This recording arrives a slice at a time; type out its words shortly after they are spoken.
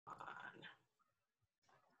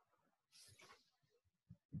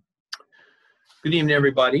Good evening,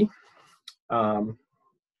 everybody. Thank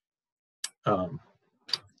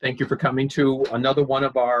you for coming to another one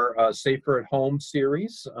of our Safer at Home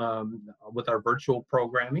series with our virtual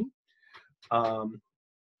programming. We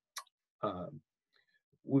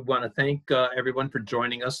want to thank everyone for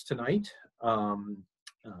joining us tonight.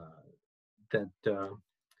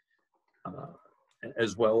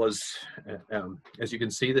 As well as you can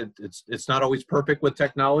see, that it's not always perfect with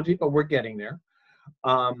technology, but we're getting there.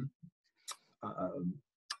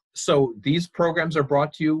 So these programs are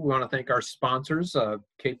brought to you. We want to thank our sponsors,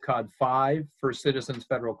 Cape Cod 5, First Citizens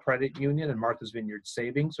Federal Credit Union, and Martha's Vineyard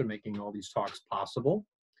Savings for making all these talks possible.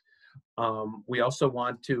 We also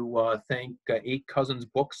want to thank Eight Cousins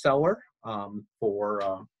Bookseller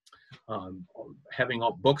for having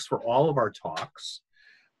all books for all of our talks.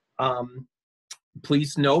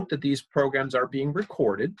 Please note that these programs are being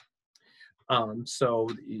recorded, so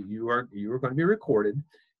you are going to be recorded.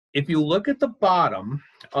 If you look at the bottom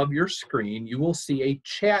of your screen, you will see a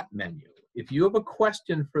chat menu. If you have a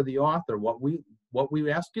question for the author, what we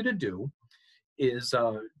ask you to do is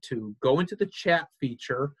to go into the chat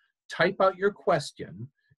feature, type out your question,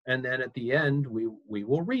 and then at the end we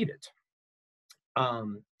will read it.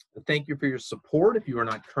 Thank you for your support. If you are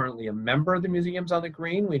not currently a member of the Museums on the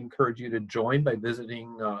Green, we encourage you to join by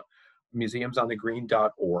visiting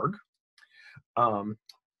museumsonthegreen.org.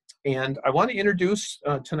 And I want to introduce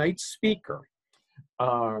tonight's speaker.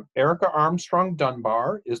 Erica Armstrong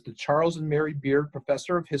Dunbar is the Charles and Mary Beard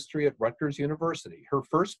Professor of History at Rutgers University. Her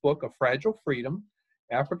first book, A Fragile Freedom,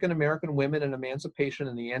 African American Women and Emancipation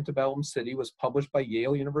in the Antebellum City, was published by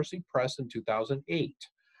Yale University Press in 2008.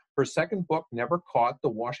 Her second book, Never Caught, The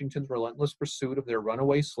Washington's Relentless Pursuit of Their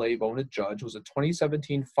Runaway Slave, Ona Judge, was a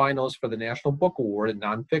 2017 finalist for the National Book Award in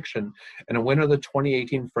nonfiction and a winner of the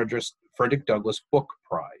 2018 Frederick Douglass Book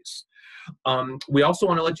Prize. We also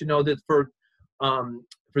want to let you know that for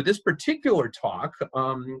this particular talk,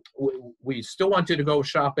 we still want you to go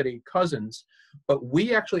shop at Eight Cousins, but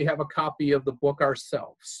we actually have a copy of the book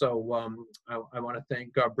ourselves. So I want to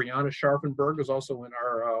thank Brianna Scharfenberg, who's also in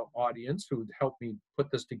our audience, who helped me put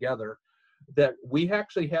this together, that we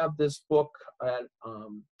actually have this book at,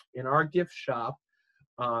 in our gift shop.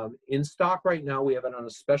 In stock right now. We have it on a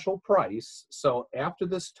special price. So after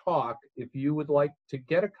this talk, if you would like to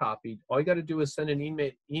get a copy, all you got to do is send an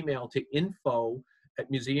email to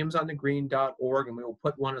info@museumsonthegreen.org, and we will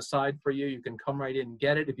put one aside for you. You can come right in and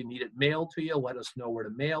get it. If you need it mailed to you, let us know where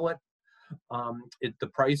to mail it. The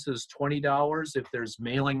price is $20. If there's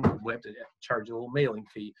mailing, we have to charge a little mailing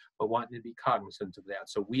fee, but wanting to be cognizant of that.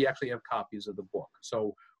 So we actually have copies of the book.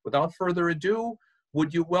 So without further ado,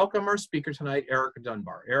 would you welcome our speaker tonight, Erica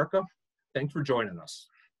Dunbar? Erica, thanks for joining us.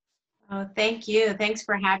 Oh, thank you. Thanks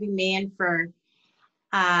for having me and for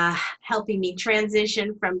helping me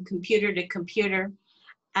transition from computer to computer.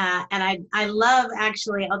 And I love,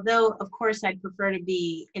 actually, although of course I'd prefer to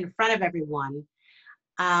be in front of everyone,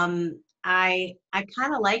 I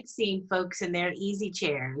kind of like seeing folks in their easy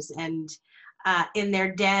chairs and in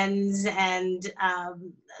their dens and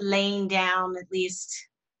laying down, at least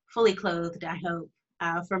fully clothed, I hope.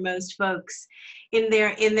 For most folks in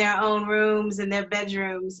their own rooms, in their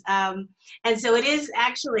bedrooms. And so it is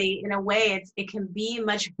actually, in a way, it can be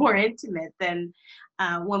much more intimate than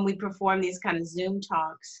when we perform these kind of Zoom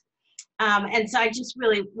talks. And so I just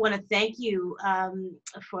really want to thank you,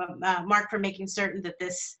 Mark, for making certain that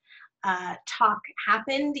this talk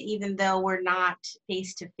happened, even though we're not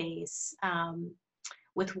face-to-face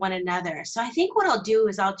with one another. So I think what I'll do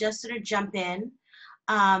is I'll just sort of jump in.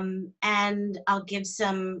 And I'll give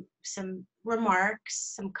some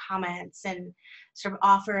remarks, some comments, and sort of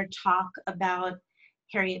offer a talk about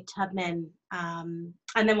Harriet Tubman. And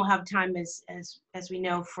then we'll have time, as we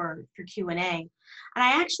know, for Q&A. And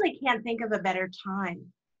I actually can't think of a better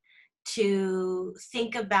time to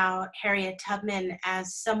think about Harriet Tubman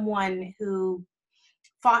as someone who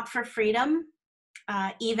fought for freedom,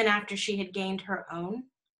 even after she had gained her own.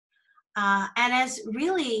 And as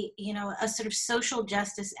really, a sort of social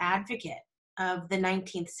justice advocate of the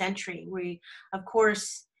 19th century. We, of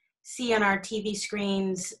course, see on our TV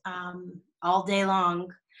screens all day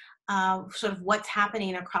long sort of what's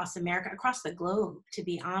happening across America, across the globe, to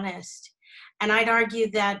be honest. And I'd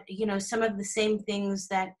argue that, some of the same things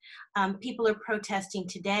that people are protesting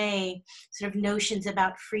today, sort of notions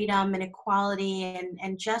about freedom and equality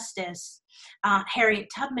and justice, Harriet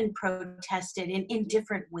Tubman protested in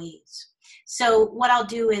different ways. So what I'll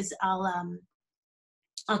do is I'll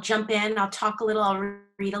jump in, I'll talk a little, I'll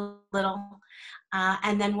read a little,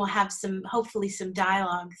 and then we'll have hopefully some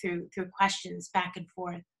dialogue through questions back and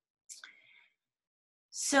forth.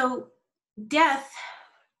 So death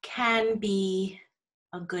can be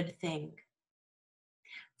a good thing.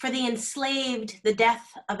 For the enslaved, the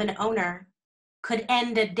death of an owner could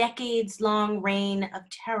end a decades-long reign of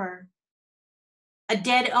terror. A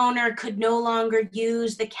dead owner could no longer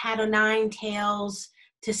use the cat-o'-nine-tails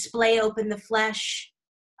to splay open the flesh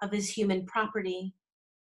of his human property,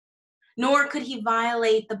 nor could he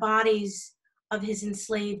violate the bodies of his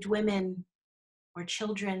enslaved women or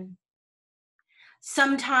children.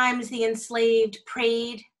 Sometimes the enslaved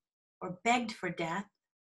prayed or begged for death,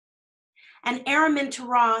 and Araminta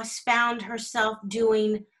Ross found herself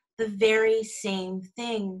doing the very same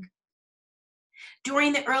thing.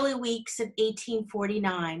 During the early weeks of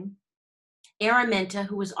 1849, Araminta,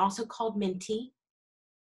 who was also called Minty,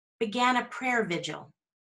 began a prayer vigil.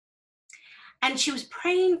 And she was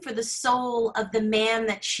praying for the soul of the man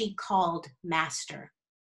that she called Master.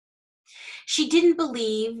 She didn't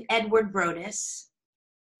believe Edward Brodess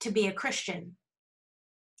to be a Christian.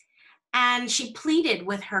 And she pleaded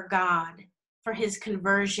with her God for his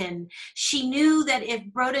conversion. She knew that if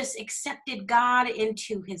Brodess accepted God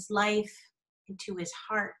into his life, into his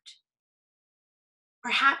heart,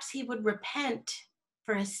 perhaps he would repent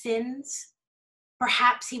for his sins.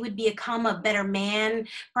 Perhaps he would become a better man.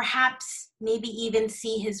 Perhaps maybe even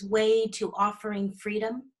see his way to offering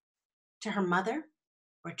freedom to her mother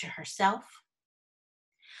or to herself.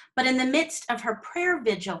 But in the midst of her prayer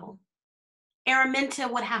vigil, Araminta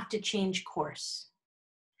would have to change course.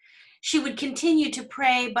 She would continue to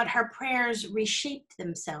pray, but her prayers reshaped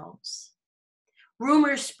themselves.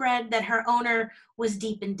 Rumors spread that her owner was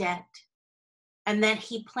deep in debt and that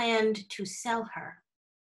he planned to sell her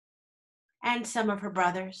and some of her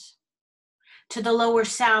brothers to the lower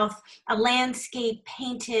South, a landscape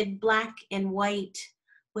painted black and white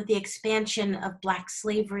with the expansion of Black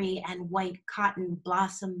slavery and white cotton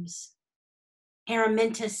blossoms.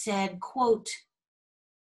 Araminta said, quote,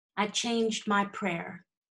 "I changed my prayer.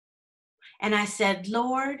 And I said,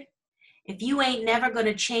 Lord, if you ain't never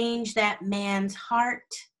gonna change that man's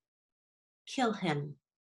heart, kill him,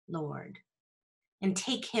 Lord, and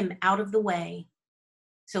take him out of the way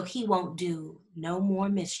so he won't do no more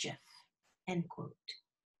mischief," end quote.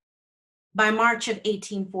 By March of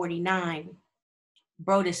 1849,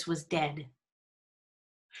 Brodess was dead.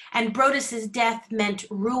 And Brodess's death meant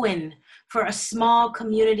ruin for a small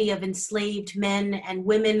community of enslaved men and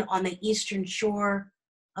women on the eastern shore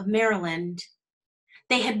of Maryland.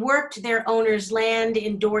 They had worked their owner's land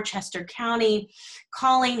in Dorchester County,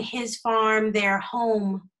 calling his farm their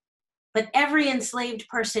home. But every enslaved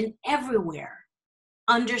person everywhere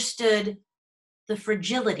understood the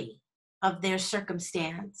fragility of their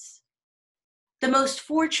circumstance. The most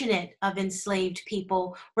fortunate of enslaved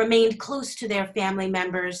people remained close to their family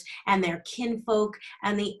members and their kinfolk,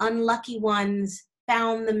 and the unlucky ones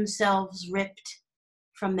found themselves ripped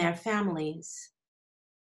from their families,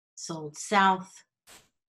 sold south,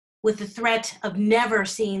 with the threat of never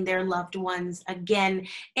seeing their loved ones again.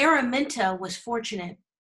 Araminta was fortunate,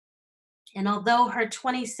 and although her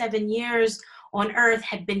 27 years on earth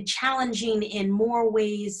had been challenging in more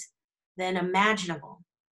ways than imaginable,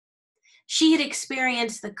 she had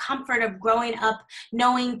experienced the comfort of growing up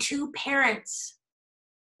knowing two parents,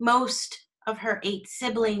 most of her 8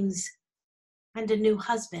 siblings, and a new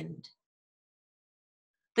husband.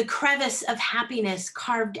 The crevice of happiness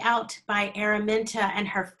carved out by Araminta and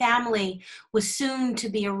her family was soon to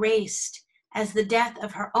be erased as the death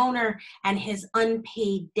of her owner and his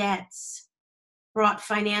unpaid debts brought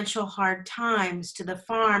financial hard times to the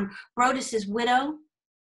farm. Brodess's widow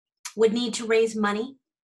would need to raise money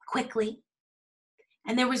quickly,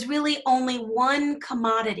 and there was really only one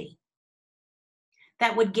commodity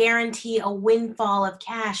that would guarantee a windfall of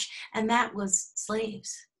cash, and that was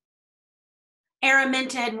slaves.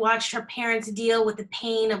 Araminta had watched her parents deal with the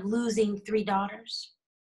pain of losing 3 daughters,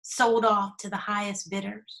 sold off to the highest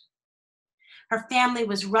bidders. Her family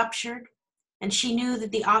was ruptured, and she knew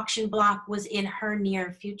that the auction block was in her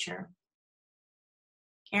near future.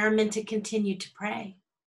 Araminta continued to pray.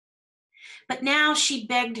 But now she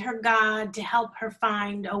begged her God to help her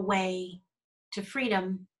find a way to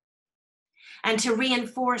freedom and to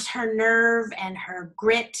reinforce her nerve and her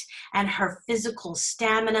grit and her physical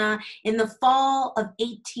stamina. In the fall of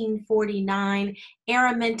 1849,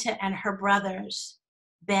 Araminta and her brothers,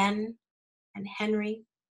 Ben and Henry,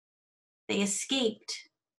 they escaped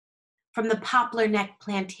from the Poplar Neck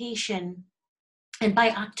plantation. And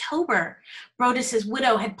by October, Brodess's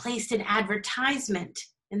widow had placed an advertisement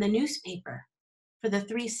in the newspaper for the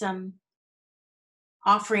threesome,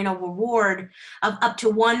 offering a reward of up to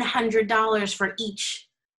 $100 for each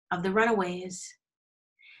of the runaways.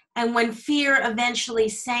 And when fear eventually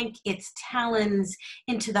sank its talons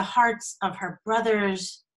into the hearts of her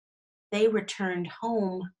brothers, they returned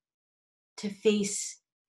home to face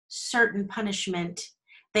certain punishment.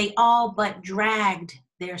 They all but dragged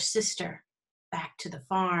their sister back to the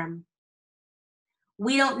farm.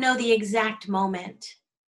 We don't know the exact moment,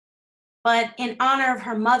 but in honor of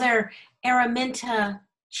her mother, Araminta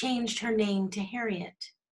changed her name to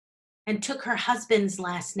Harriet and took her husband's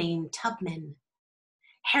last name, Tubman.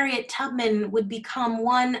 Harriet Tubman would become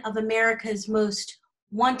one of America's most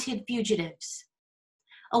wanted fugitives,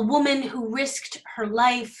 a woman who risked her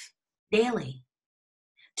life daily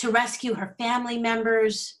to rescue her family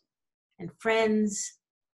members and friends,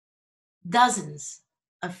 dozens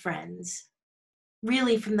of friends,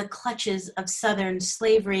 really from the clutches of Southern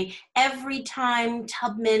slavery. Every time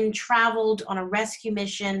Tubman traveled on a rescue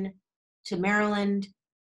mission to Maryland,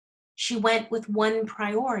 she went with one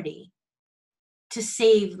priority: to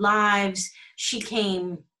save lives she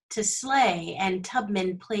came to slay, and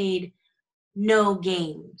Tubman played no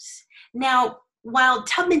games. Now, while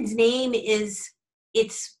Tubman's name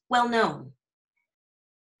it's well known,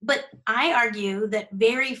 but I argue that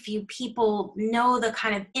very few people know the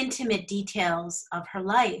kind of intimate details of her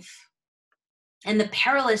life and the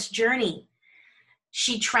perilous journey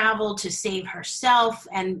she traveled to save herself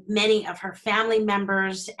and many of her family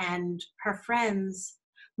members and her friends.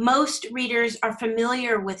 Most readers are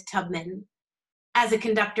familiar with Tubman as a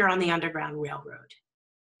conductor on the Underground Railroad.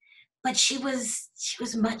 But she was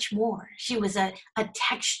much more. She was a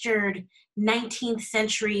textured 19th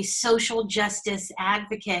century social justice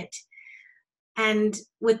advocate. And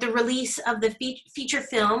with the release of the feature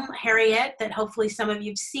film, Harriet, that hopefully some of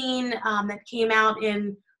you've seen, that came out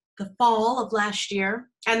in the fall of last year,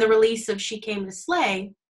 and the release of She Came to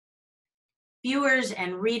Slay, viewers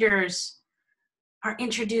and readers are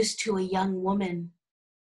introduced to a young woman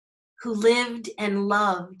who lived and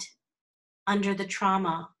loved under the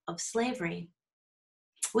trauma of slavery.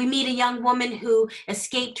 We meet a young woman who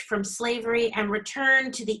escaped from slavery and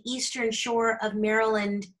returned to the eastern shore of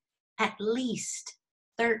Maryland at least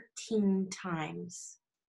 13 times.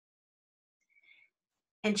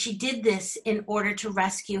 And she did this in order to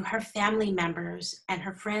rescue her family members and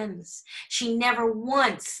her friends. She never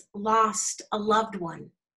once lost a loved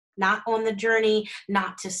one, not on the journey,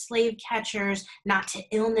 not to slave catchers, not to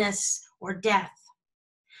illness or death.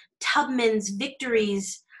 Tubman's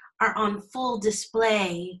victories are on full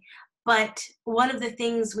display, but one of the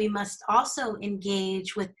things we must also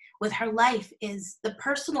engage with her life is the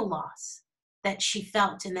personal loss that she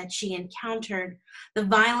felt and that she encountered. The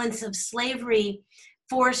violence of slavery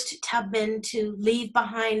forced Tubman to leave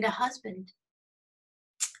behind a husband.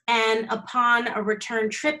 And upon a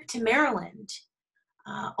return trip to Maryland,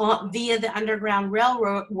 via the Underground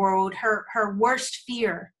Railroad, her worst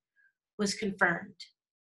fear was confirmed.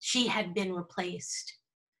 She had been replaced.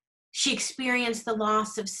 She experienced the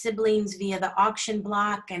loss of siblings via the auction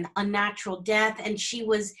block and unnatural death, and she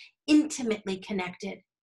was intimately connected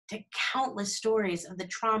to countless stories of the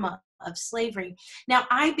trauma of slavery. Now,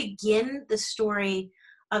 I begin the story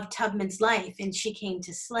of Tubman's life, and She Came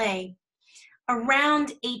to Slay,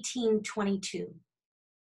 around 1822.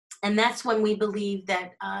 And that's when we believe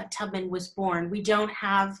that Tubman was born. We don't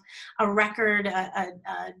have a record, a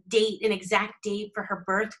date, an exact date for her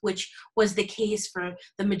birth, which was the case for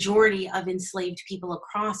the majority of enslaved people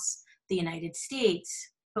across the United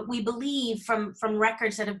States. But we believe from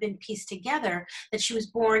records that have been pieced together that she was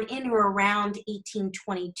born in or around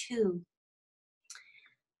 1822.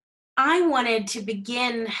 I wanted to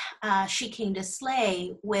begin She Came to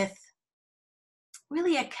Slay with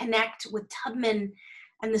really a connect with Tubman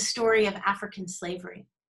and the story of African slavery.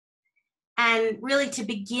 And really to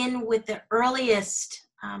begin with the earliest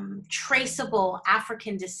traceable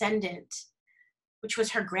African descendant, which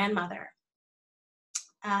was her grandmother.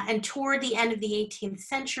 And toward the end of the 18th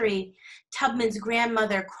century, Tubman's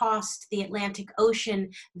grandmother crossed the Atlantic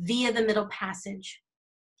Ocean via the Middle Passage.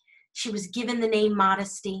 She was given the name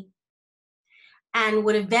Modesty and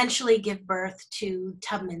would eventually give birth to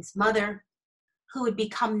Tubman's mother, who would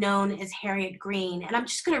become known as Harriet Green. And I'm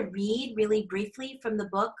just going to read really briefly from the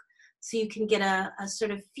book so you can get a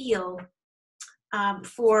sort of feel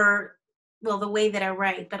for, well, the way that I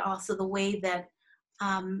write, but also the way that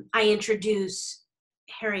I introduce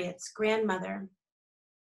Harriet's grandmother.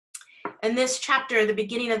 And this chapter, the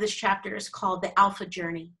beginning of this chapter, is called The Alpha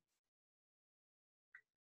Journey.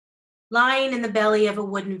 Lying in the belly of a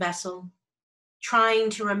wooden vessel, trying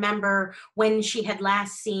to remember when she had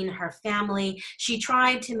last seen her family, she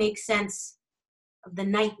tried to make sense of the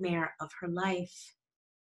nightmare of her life.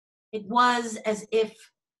 It was as if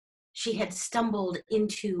She had stumbled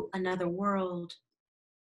into another world.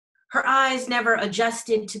 Her eyes never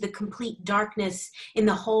adjusted to the complete darkness in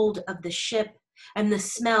the hold of the ship and the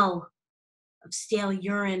smell of stale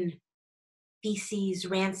urine, feces,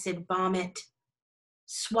 rancid vomit,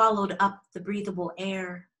 swallowed up the breathable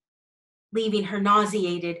air, leaving her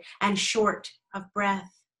nauseated and short of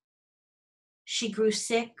breath. She grew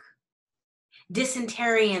sick.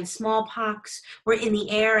 Dysentery and smallpox were in the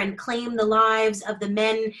air and claimed the lives of the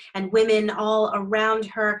men and women all around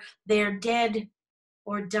her. Their dead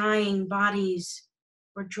or dying bodies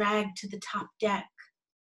were dragged to the top deck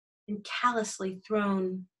and callously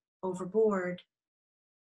thrown overboard.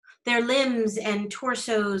 Their limbs and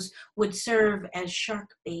torsos would serve as shark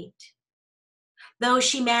bait. Though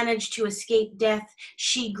she managed to escape death,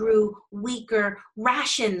 she grew weaker.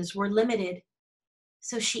 Rations were limited,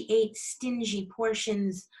 so she ate stingy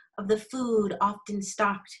portions of the food often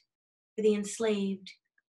stocked for the enslaved.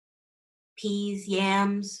 Peas,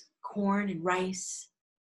 yams, corn, and rice.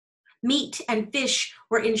 Meat and fish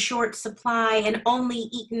were in short supply and only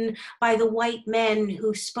eaten by the white men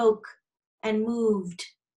who spoke and moved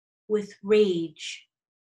with rage.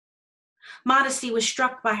 Modesty was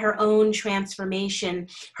struck by her own transformation.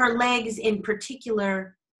 Her legs in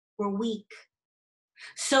particular were weak.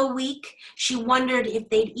 So weak, she wondered if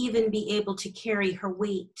they'd even be able to carry her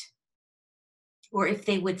weight, or if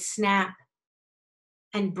they would snap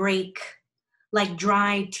and break like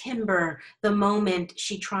dry timber the moment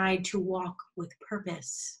she tried to walk with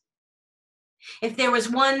purpose. If there was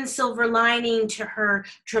one silver lining to her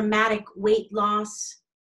dramatic weight loss,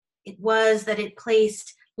 it was that it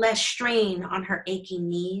placed less strain on her aching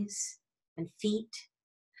knees and feet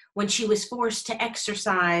when she was forced to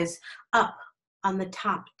exercise up on the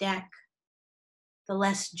top deck. The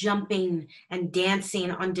less jumping and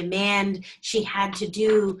dancing on demand she had to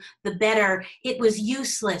do, the better. It was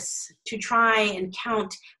useless to try and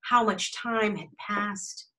count how much time had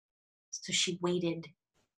passed. So she waited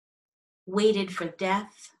for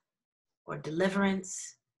death or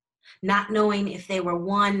deliverance, not knowing if they were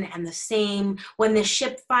one and the same. When the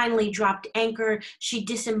ship finally dropped anchor, she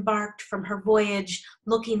disembarked from her voyage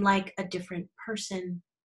looking like a different person.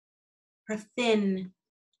 Her thin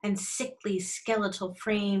and sickly skeletal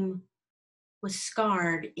frame was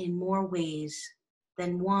scarred in more ways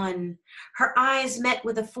than one. Her eyes met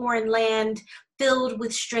with a foreign land filled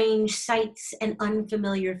with strange sights and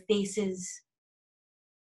unfamiliar faces.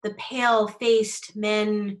 The pale-faced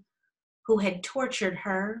men who had tortured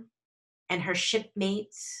her and her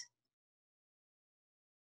shipmates,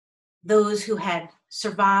 those who had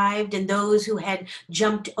survived and those who had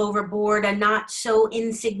jumped overboard, a not so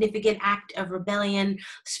insignificant act of rebellion,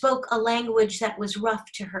 spoke a language that was rough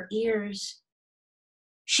to her ears.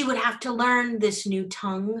 She would have to learn this new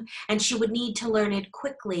tongue, and she would need to learn it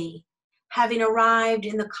quickly. Having arrived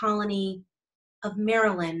in the colony of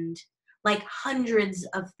Maryland, like hundreds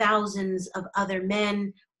of thousands of other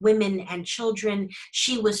men, women, and children,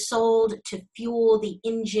 she was sold to fuel the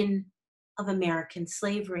engine of American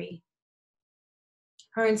slavery.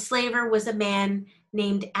 Her enslaver was a man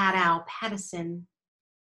named Adal Pattison,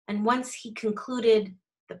 and once he concluded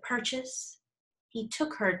the purchase, he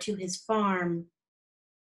took her to his farm.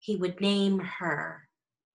 He would name her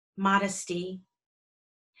Modesty.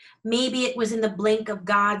 Maybe it was in the blink of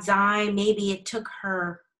God's eye, maybe it took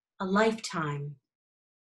her a lifetime.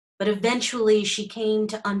 But eventually she came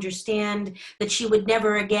to understand that she would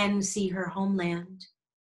never again see her homeland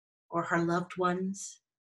or her loved ones.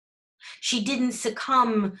 She didn't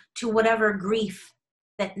succumb to whatever grief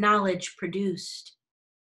that knowledge produced.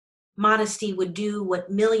 Modesty would do what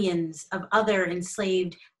millions of other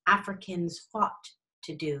enslaved Africans fought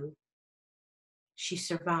to do. She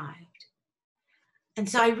survived. And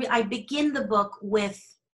so I begin the book with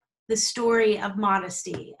the story of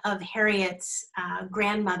Modesty, of Harriet's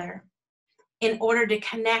grandmother, in order to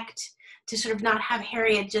connect, to sort of not have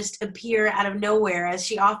Harriet just appear out of nowhere, as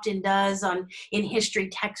she often does in history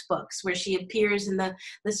textbooks, where she appears in the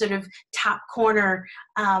sort of top corner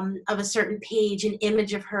of a certain page, an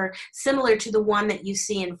image of her similar to the one that you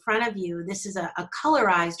see in front of you. This is a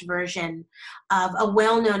colorized version of a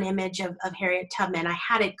well-known image of Harriet Tubman. I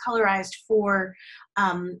had it colorized for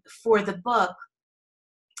the book.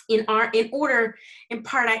 In order, in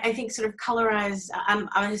part, I think sort of colorized, I'm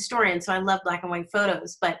a historian, so I love black and white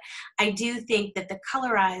photos, but I do think that the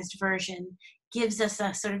colorized version gives us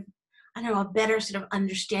a sort of, I don't know, a better sort of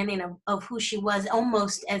understanding of who she was,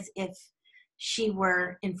 almost as if she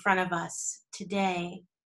were in front of us today.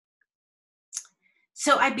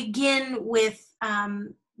 So I begin with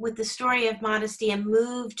with the story of modesty and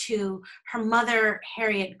move to her mother,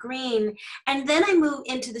 Harriet Green. And then I move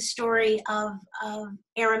into the story of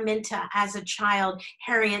Araminta as a child.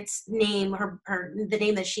 Harriet's name, the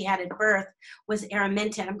name that she had at birth was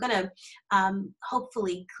Araminta. And I'm going to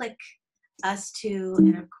hopefully click us to,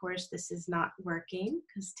 and of course this is not working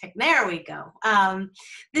because there we go.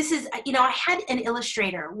 This is, I had an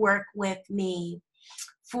illustrator work with me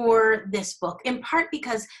for this book, in part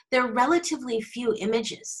because there are relatively few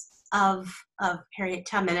images of Harriet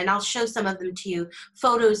Tubman, and I'll show some of them to you,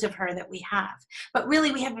 photos of her that we have. But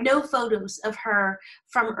really, we have no photos of her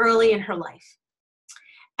from early in her life.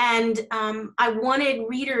 And I wanted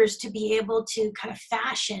readers to be able to kind of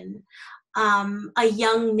fashion a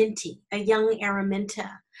young Minty, a young Araminta.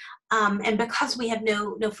 And because we have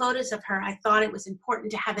no photos of her, I thought it was important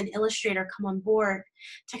to have an illustrator come on board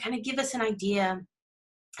to kind of give us an idea,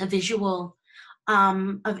 a visual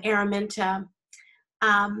of Araminta.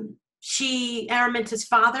 Araminta's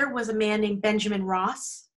father was a man named Benjamin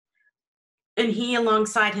Ross, and he,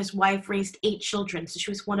 alongside his wife, raised 8 children. So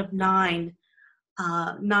she was one of 9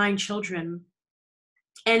 children.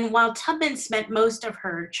 And while Tubman spent most of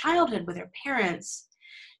her childhood with her parents,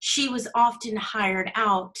 she was often hired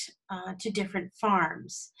out to different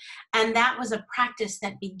farms. And that was a practice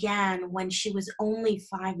that began when she was only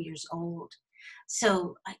 5 years old.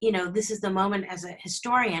 So, this is the moment as a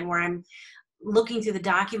historian where I'm looking through the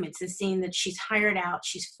documents and seeing that she's hired out.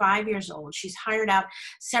 She's 5 years old. She's hired out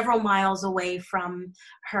several miles away from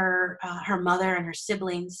her mother and her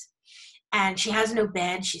siblings. And she has no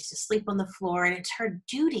bed. She's to sleep on the floor. And it's her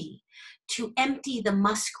duty to empty the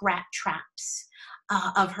muskrat traps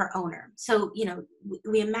of her owner. So,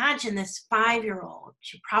 we imagine this 5-year-old.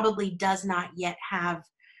 She probably does not yet have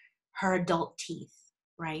her adult teeth,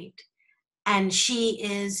 right? And she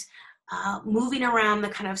is moving around the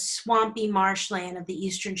kind of swampy marshland of the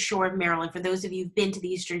Eastern Shore of Maryland. For those of you who've been to the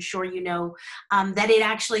Eastern Shore, you know that it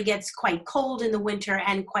actually gets quite cold in the winter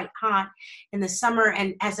and quite hot in the summer.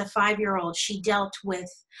 And as a 5-year-old, she dealt with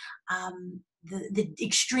the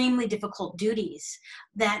extremely difficult duties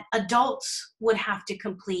that adults would have to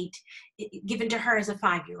complete, given to her as a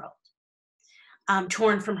 5-year-old.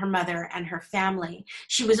 Torn from her mother and her family.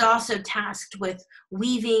 She was also tasked with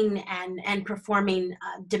weaving and performing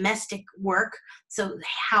domestic work, so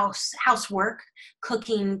housework,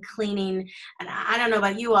 cooking, cleaning. And I don't know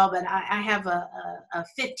about you all, but I have a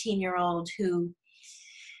 15-year-old who,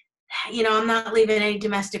 I'm not leaving any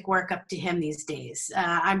domestic work up to him these days.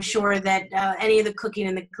 I'm sure that any of the cooking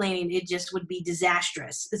and the cleaning, it just would be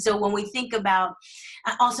disastrous. So when we think about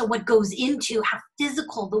also what goes into how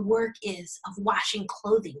physical the work is of washing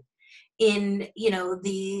clothing in,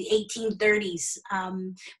 the 1830s,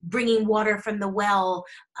 bringing water from the well,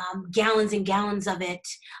 gallons and gallons of it,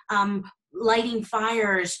 lighting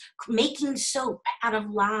fires, making soap out of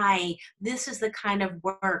lye. This is the kind of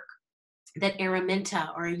work that Araminta,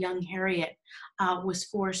 or a young Harriet, was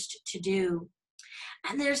forced to do.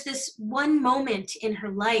 And there's this one moment in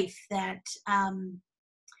her life that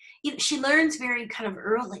she learns very kind of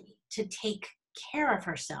early to take care of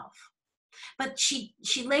herself. But she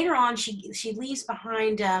later on, she leaves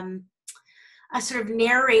behind a sort of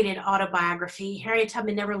narrated autobiography. Harriet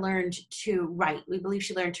Tubman never learned to write. We believe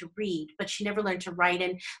she learned to read, but she never learned to write.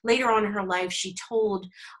 And later on in her life, she told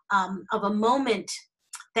of a moment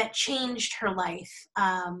that changed her life.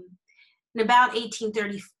 In about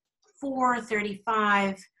 1834,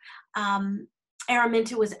 35,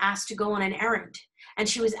 Araminta was asked to go on an errand. And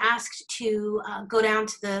she was asked to go down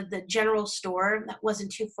to the general store that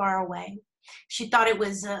wasn't too far away. She thought it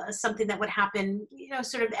was something that would happen,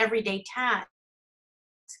 sort of everyday task.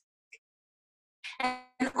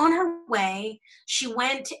 And on her way, she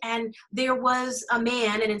went, and there was a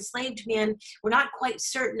man, an enslaved man. We're not quite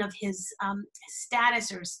certain of his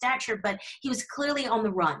status or stature, but he was clearly on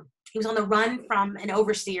the run. He was on the run from an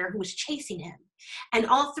overseer who was chasing him. And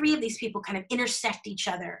all 3 of these people kind of intersect each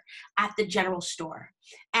other at the general store.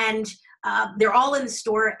 And they're all in the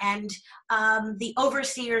store, and the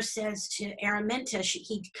overseer says to Araminta,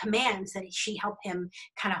 he commands that she help him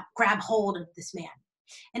kind of grab hold of this man.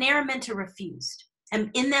 And Araminta refused. And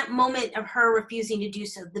in that moment of her refusing to do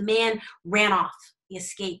so, the man ran off. He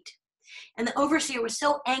escaped. And the overseer was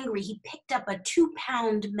so angry, he picked up a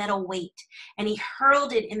 2-pound metal weight and he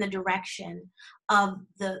hurled it in the direction of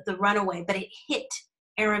the runaway, but it hit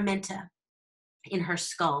Araminta in her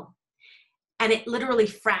skull. And it literally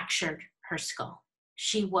fractured her skull.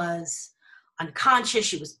 She was unconscious.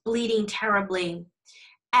 She was bleeding terribly.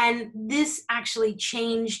 And this actually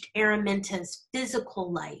changed Araminta's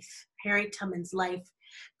physical life, Harriet Tubman's life,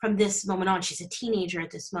 from this moment on. She's a teenager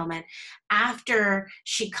at this moment. After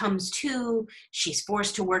she comes to, she's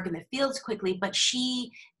forced to work in the fields quickly, but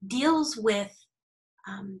she deals with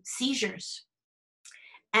seizures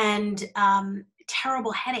and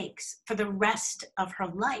terrible headaches for the rest of her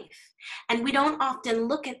life. And we don't often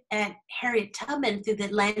look at Harriet Tubman through the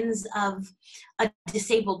lens of a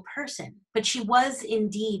disabled person, but she was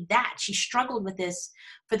indeed that. She struggled with this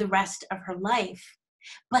for the rest of her life.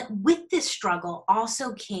 But with this struggle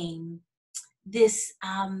also came this,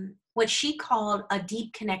 what she called a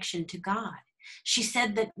deep connection to God. She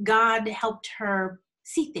said that God helped her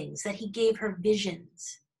see things, that he gave her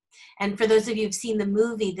visions. And for those of you who've seen the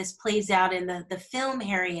movie, this plays out in the film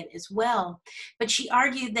Harriet as well. But she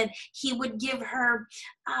argued that he would give her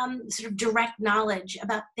sort of direct knowledge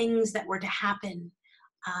about things that were to happen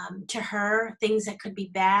to her, things that could be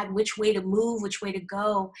bad, which way to move, which way to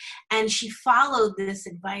go. And she followed this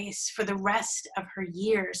advice for the rest of her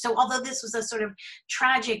years. So although this was a sort of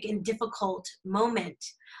tragic and difficult moment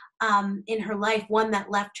in her life, one that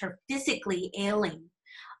left her physically ailing,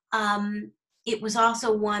 it was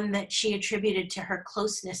also one that she attributed to her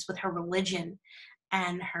closeness with her religion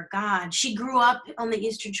and her God. She grew up on the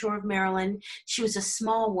Eastern Shore of Maryland. She was a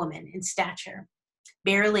small woman in stature,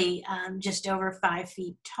 barely just over 5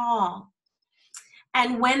 feet tall.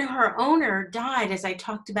 And when her owner died, as I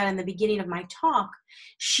talked about in the beginning of my talk,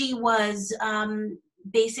 she was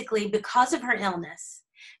basically, because of her illness,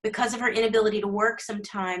 because of her inability to work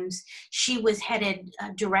sometimes, she was headed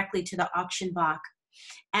directly to the auction block.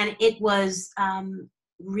 And it was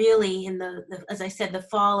really in as I said, the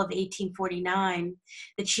fall of 1849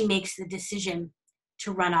 that she makes the decision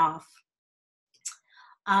to run off.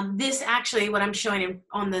 This actually, what I'm showing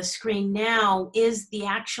on the screen now, is the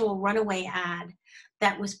actual Runaway ad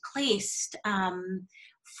that was placed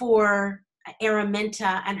for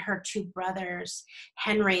Araminta and her two brothers,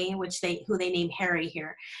 Henry, who they name Harry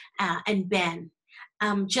here, and Ben.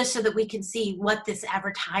 Just so that we can see what this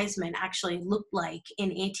advertisement actually looked like in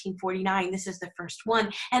 1849. This is the first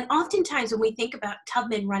one. And oftentimes when we think about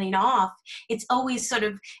Tubman running off, it's always sort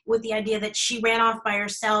of with the idea that she ran off by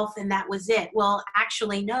herself and that was it. Well,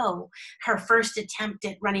 actually, no. Her first attempt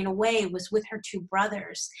at running away was with her two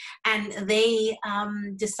brothers. And they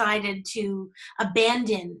decided to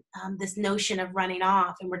abandon this notion of running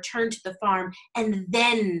off and return to the farm. And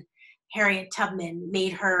then Harriet Tubman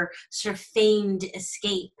made her sort of feigned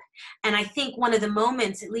escape. And I think one of the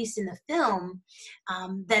moments, at least in the film,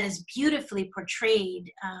 that is beautifully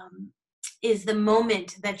portrayed is the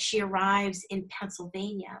moment that she arrives in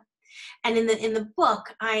Pennsylvania. And in the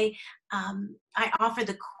book, I offer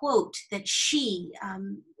the quote that she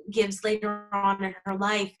gives later on in her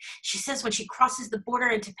life. She says when she crosses the border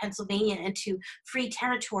into Pennsylvania, into free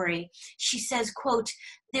territory, she says, quote,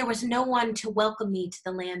 "There was no one to welcome me to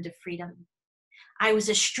the land of freedom. I was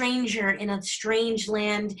a stranger in a strange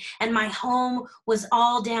land, and my home was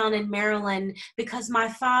all down in Maryland because my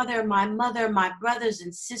father, my mother, my brothers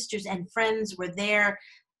and sisters and friends were there,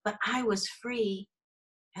 but I was free,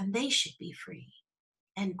 and they should be free,"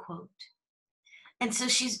 end quote. And so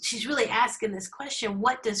she's really asking this question: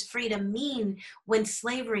 what does freedom mean when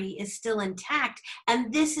slavery is still intact?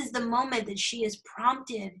 And this is the moment that she is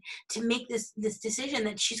prompted to make this decision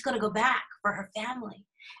that she's going to go back for her family.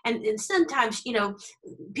 And sometimes,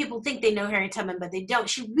 people think they know Harriet Tubman, but they don't.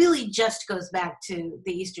 She really just goes back to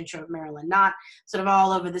the Eastern Shore of Maryland, not sort of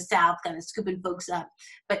all over the South, kind of scooping folks up.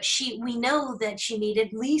 But we know that she made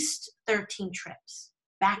at least 13 trips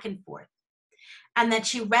back and forth, and that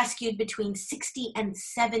she rescued between 60 and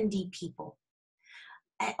 70 people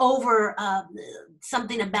over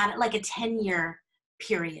something about like a 10-year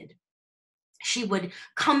period. She would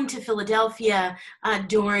come to Philadelphia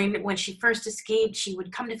when she first escaped. She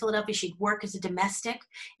would come to Philadelphia. She'd work as a domestic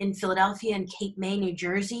in Philadelphia and Cape May, New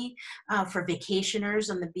Jersey, for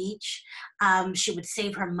vacationers on the beach. She would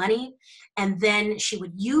save her money, and then she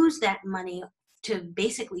would use that money to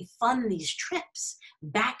basically fund these trips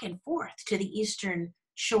back and forth to the Eastern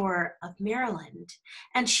Shore of Maryland.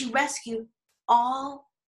 And she rescued all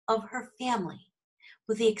of her family,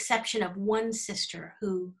 with the exception of one sister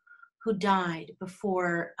who died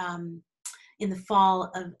before, in the fall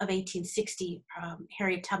of 1860,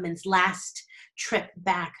 Harriet Tubman's last trip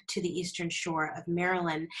back to the Eastern Shore of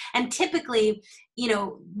Maryland. And typically,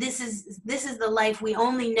 this is the life we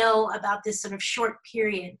only know about, this sort of short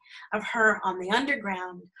period of her on the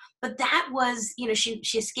underground. But that was, she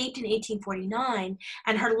escaped in 1849,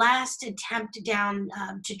 and her last attempt down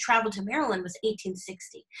to travel to Maryland was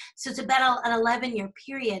 1860. So it's about an 11-year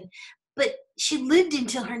period. But she lived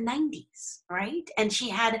until her 90s, right? And she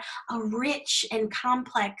had a rich and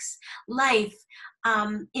complex life.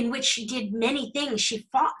 in which she did many things. She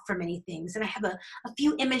fought for many things. And I have a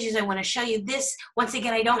few images I want to show you. This, once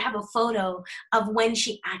again, I don't have a photo of when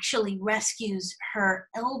she actually rescues her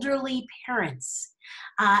elderly parents,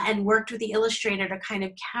 and worked with the illustrator to kind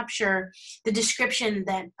of capture the description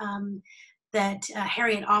that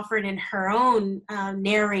Harriet offered in her own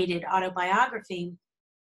narrated autobiography.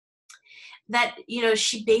 That, you know,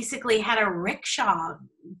 she basically had a rickshaw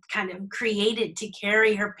kind of created to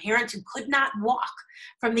carry her parents who could not walk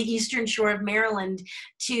from the eastern shore of Maryland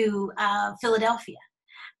to Philadelphia.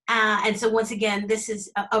 And so once again, this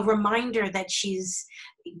is a reminder that she's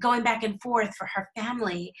going back and forth for her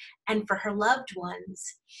family and for her loved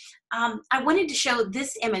ones. I wanted to show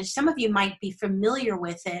this image. Some of you might be familiar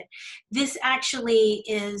with it. This actually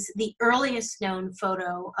is the earliest known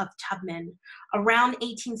photo of Tubman, around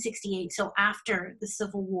 1868, so after the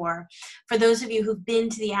Civil War. For those of you who've been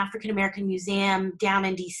to the African American Museum down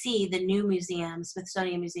in DC, the new museum,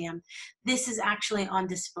 Smithsonian Museum, this is actually on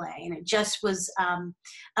display, and it just was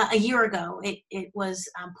a year ago. It was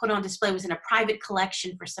put on display. It was in a private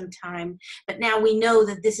collection for some time, but now we know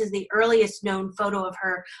that this is the earliest known photo of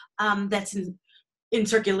her that's in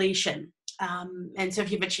circulation. And so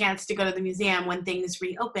if you have a chance to go to the museum when things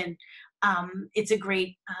reopen, it's a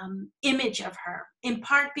great image of her, in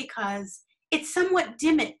part because it's somewhat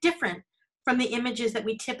different from the images that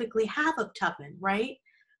we typically have of Tubman, right?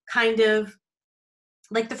 Kind of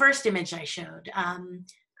like the first image I showed,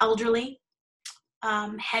 elderly,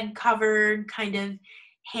 head covered, kind of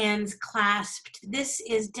hands clasped. This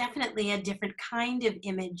is definitely a different kind of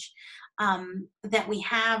image that we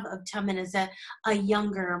have of Tubman as a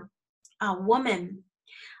younger woman.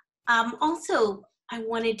 Also, I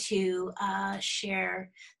wanted to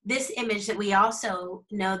share this image that we also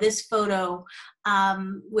know, this photo,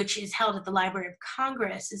 which is held at the Library of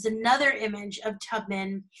Congress, is another image of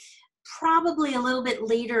Tubman, probably a little bit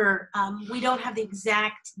later. We don't have the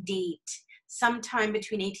exact date, sometime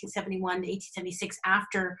between 1871 to 1876,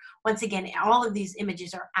 after, once again, all of these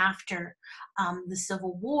images are after the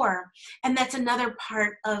Civil War. And that's another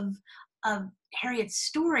part of Harriet's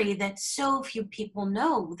story that so few people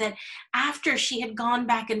know, that after she had gone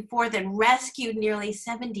back and forth and rescued nearly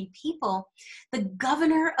 70 people, the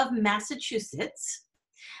governor of Massachusetts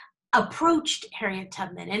approached Harriet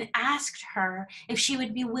Tubman and asked her if she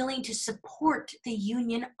would be willing to support the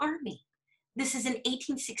Union Army. This is in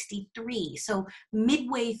 1863, so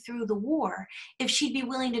midway through the war, if she'd be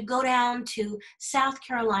willing to go down to South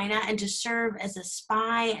Carolina and to serve as a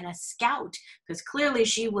spy and a scout, because clearly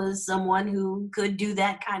she was someone who could do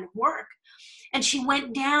that kind of work. And she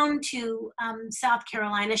went down to South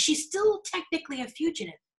Carolina. She's still technically a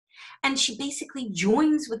fugitive, and she basically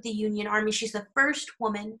joins with the Union Army. She's the first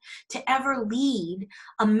woman to ever lead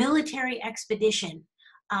a military expedition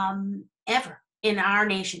ever in our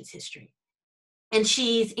nation's history. And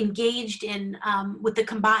she's engaged in with the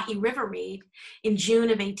Combahee River Raid in June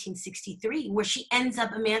of 1863, where she ends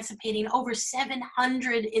up emancipating over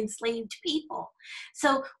 700 enslaved people.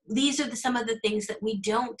 So these are some of the things that we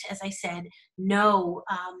don't, as I said, know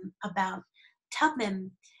about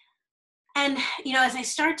Tubman. And, you know, as I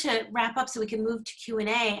start to wrap up so we can move to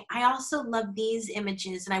Q&A, I also love these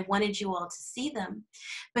images, and I wanted you all to see them,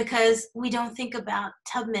 because we don't think about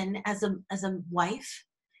Tubman as a wife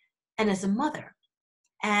and as a mother.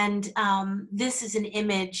 And this is an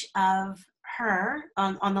image of her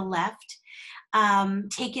on the left,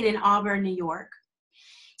 taken in Auburn, New York.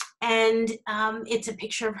 And it's a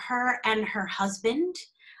picture of her and her husband,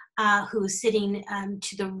 who's sitting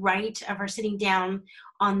to the right of her, sitting down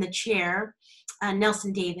on the chair,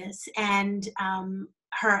 Nelson Davis, and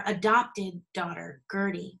her adopted daughter,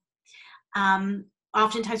 Gertie.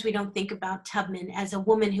 Oftentimes we don't think about Tubman as a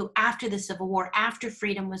woman who, after the Civil War, after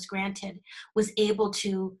freedom was granted, was able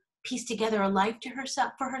to piece together a life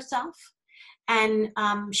for herself. And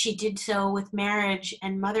she did so with marriage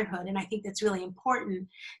and motherhood. And I think that's really important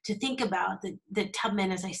to think about, that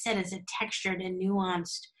Tubman, as I said, is a textured and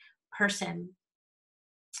nuanced person.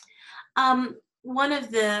 One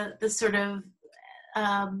of the sort of,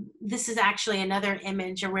 this is actually another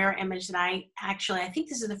image, a rare image that I think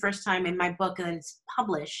this is the first time in my book that it's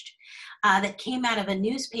published, that came out of a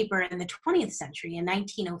newspaper in the 20th century in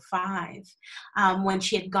 1905, when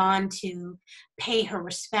she had gone to pay her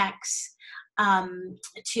respects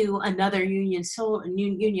to another Union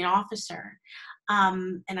officer.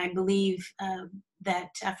 And I believe that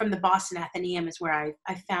from the Boston Athenaeum is where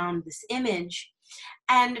I found this image.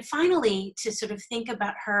 And finally, to sort of think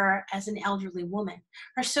about her as an elderly woman.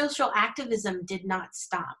 Her social activism did not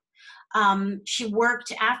stop. She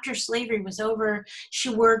worked after slavery was over. She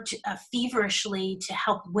worked feverishly to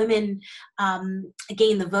help women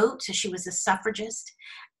gain the vote. So she was a suffragist.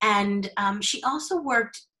 And she also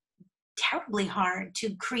worked terribly hard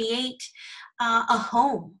to create a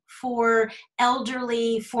home for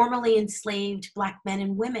elderly, formerly enslaved Black men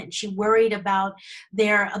and women. She worried about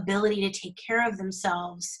their ability to take care of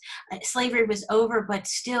themselves. Slavery was over, but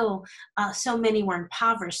still so many were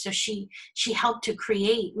impoverished. So she helped to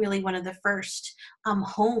create really one of the first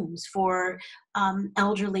homes for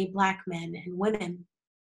elderly Black men and women.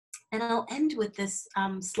 And I'll end with this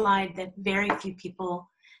slide that very few people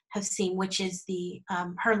have seen, which is the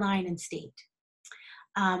her line in state.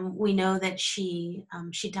 We know that she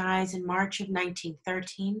dies in March of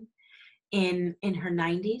 1913 in her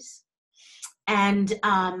 90s, and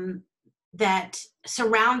that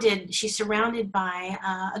she's surrounded by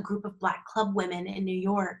a group of Black club women in New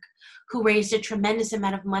York who raised a tremendous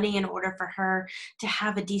amount of money in order for her to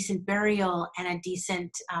have a decent burial and a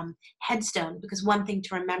decent headstone. Because one thing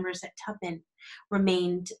to remember is that Tubman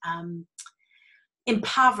remained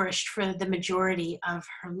impoverished for the majority of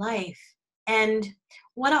her life. And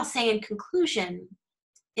what I'll say in conclusion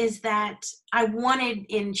is that I wanted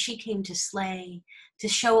in She Came to Slay to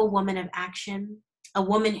show a woman of action, a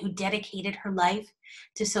woman who dedicated her life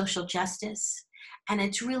to social justice. And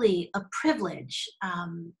it's really a privilege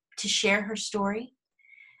to share her story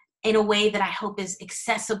in a way that I hope is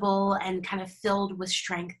accessible and kind of filled with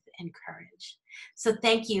strength and courage. So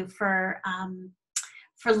thank you for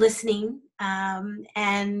listening.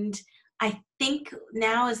 And I think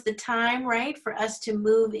now is the time, right, for us to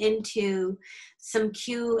move into some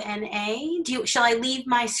Q&A. Shall I leave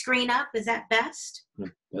my screen up? Is that best?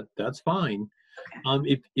 That's fine.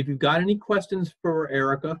 Okay. If you've got any questions for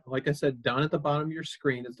Erica, like I said, down at the bottom of your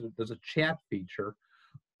screen, there's a chat feature.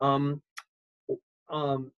 Erica,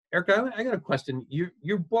 I got a question.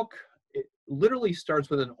 Your book, it literally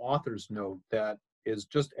starts with an author's note that is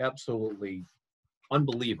just absolutely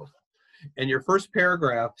unbelievable. And your first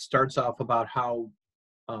paragraph starts off about how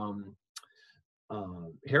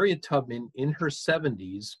Harriet Tubman in her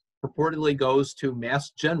 70s purportedly goes to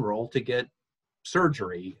Mass General to get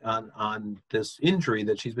surgery on this injury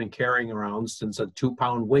that she's been carrying around since a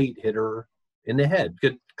 2-pound weight hit her in the head.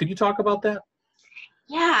 Could you talk about that?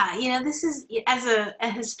 Yeah, this is, as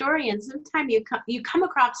a historian, sometimes you come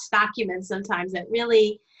across documents sometimes that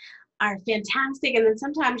really are fantastic, and then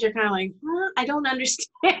sometimes you're kind of like, I don't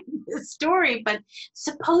understand the story. But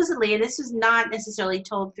supposedly, and this was not necessarily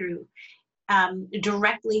told through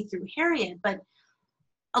directly through Harriet, but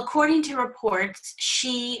according to reports,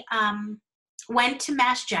 she went to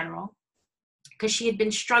Mass General because she had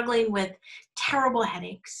been struggling with terrible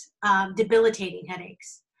headaches, debilitating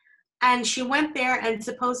headaches, and she went there and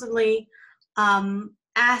supposedly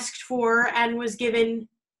asked for and was given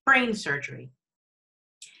brain surgery.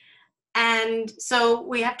 And so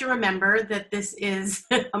we have to remember that this is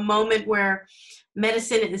a moment where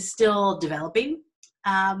medicine is still developing.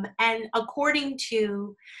 And according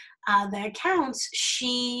to the accounts,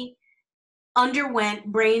 she underwent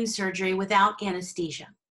brain surgery without anesthesia.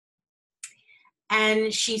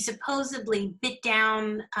 And she supposedly bit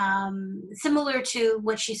down, similar to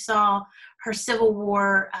what she saw her Civil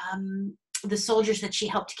War, the soldiers that she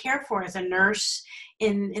helped care for as a nurse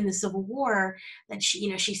in the Civil War, that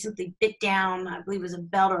she simply bit down, I believe it was a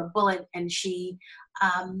belt or a bullet, and she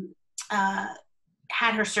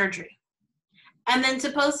had her surgery. And then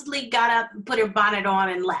supposedly got up and put her bonnet on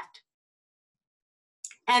and left.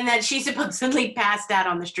 And that she supposedly passed out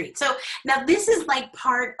on the street. So now this is like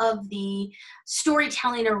part of the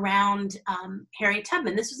storytelling around Harriet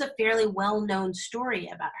Tubman. This was a fairly well-known story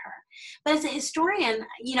about her. But as a historian,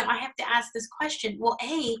 I have to ask this question. Well,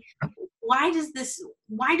 why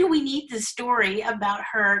do we need this story about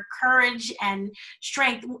her courage and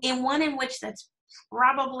strength in one in which that's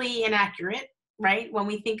probably inaccurate, right? When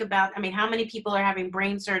we think about, how many people are having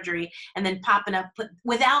brain surgery and then popping up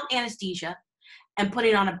without anesthesia and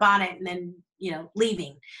putting on a bonnet and then,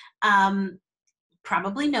 leaving?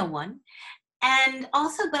 Probably no one. And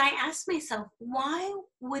also, but I asked myself, why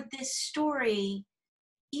would this story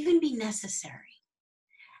even be necessary?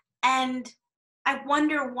 And I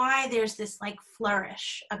wonder why there's this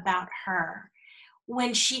flourish about her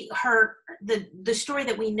when the story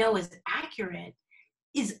that we know is accurate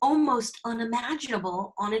is almost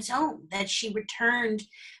unimaginable on its own, that she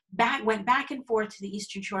went back and forth to the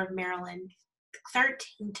Eastern Shore of Maryland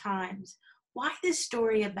 13 times. Why this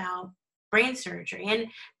story about brain surgery? And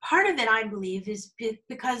part of it, I believe, is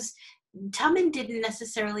because Tubman didn't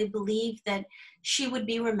necessarily believe that she would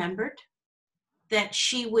be remembered, that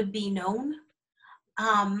she would be known.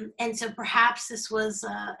 And so perhaps this was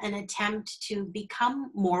an attempt to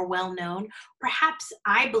become more well-known. Perhaps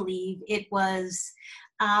I believe it was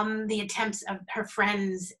the attempts of her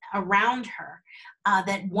friends around her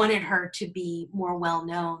that wanted her to be more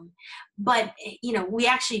well-known. But, you know, we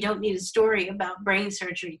actually don't need a story about brain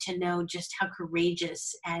surgery to know just how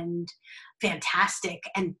courageous and fantastic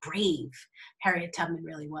and brave Harriet Tubman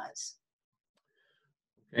really was.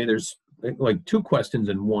 Okay, there's like two questions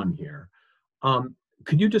in one here.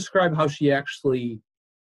 Could you describe how she actually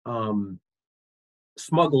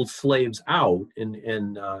smuggled slaves out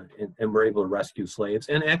and were able to rescue slaves?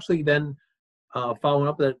 And actually then following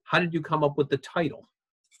up that, how did you come up with the title?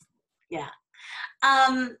 Yeah.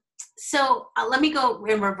 So let me go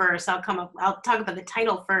in reverse. I'll talk about the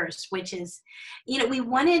title first, which is, you know, we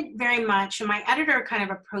wanted very much, and my editor kind of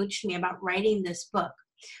approached me about writing this book.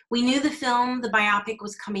 We knew the biopic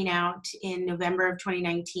was coming out in November of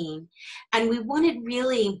 2019, and we wanted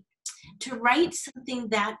really to write something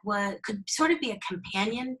that could sort of be a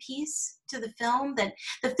companion piece to the film. That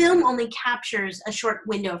the film only captures a short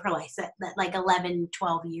window of her life, that like 11,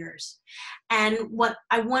 12 years. And what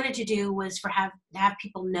I wanted to do was have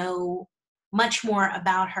people know much more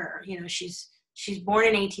about her. You know, she's born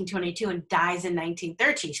in 1822 and dies in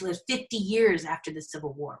 1913. She lives 50 years after the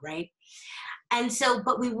Civil War, right? And so,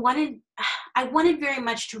 but I wanted very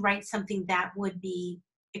much to write something that would be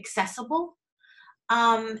accessible,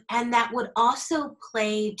 and that would also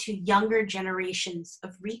play to younger generations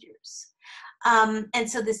of readers. And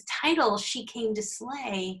so this title, She Came to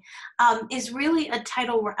Slay, is really a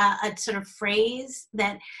title, a sort of phrase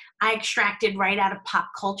that I extracted right out of pop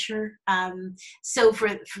culture. So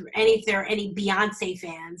if there are any Beyonce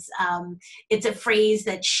fans, it's a phrase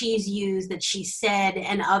that she's used, that she said,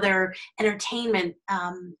 and other entertainment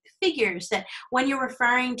figures, that when you're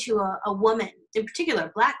referring to a woman, in particular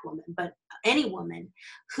a Black woman, but any woman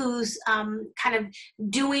who's kind of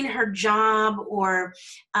doing her job or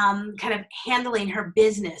kind of handling her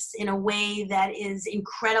business in a way that is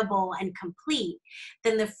incredible and complete,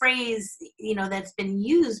 then the phrase, you know, that's been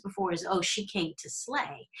used before is, oh, she came to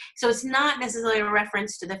slay. So it's not necessarily a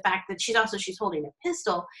reference to the fact that she's holding a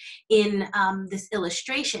pistol in this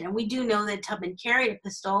illustration. And we do know that Tubman carried a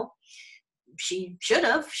pistol. She should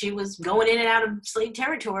have. She was going in and out of slave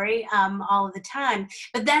territory all of the time.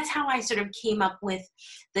 But that's how I sort of came up with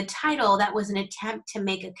the title. That was an attempt to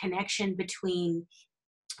make a connection between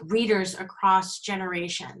readers across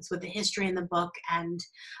generations with the history in the book and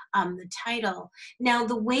the title. Now,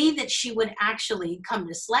 the way that she would actually come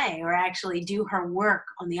to slay or actually do her work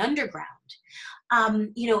on the underground,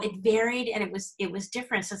 you know, it varied and it was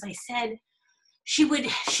different. So as I said, she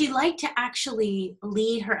liked to actually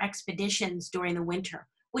lead her expeditions during the winter,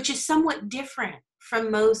 which is somewhat different from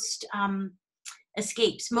most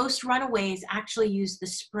escapes. Most runaways actually use the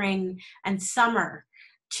spring and summer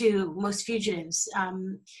to most fugitives,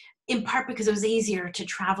 in part because it was easier to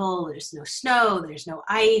travel. There's no snow, there's no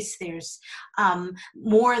ice, there's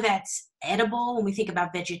more that's edible when we think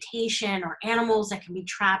about vegetation or animals that can be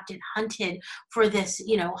trapped and hunted for this,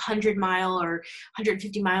 you know, 100-mile or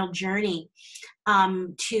 150-mile journey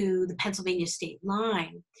to the Pennsylvania state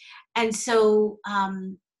line. And so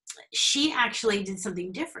she actually did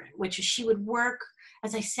something different, which is she would work,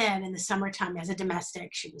 as I said, in the summertime as a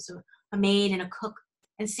domestic. She was a maid and a cook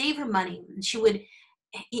and save her money. And she would,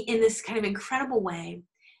 in this kind of incredible way,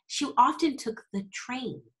 she often took the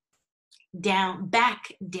train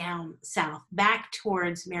back down south, back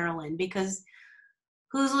towards Maryland, because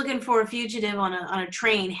who's looking for a fugitive on a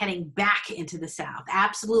train heading back into the South?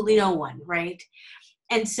 Absolutely no one, right?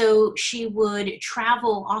 And so she would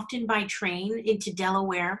travel often by train into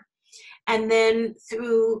Delaware, and then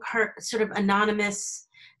through her sort of anonymous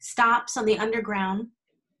stops on the underground,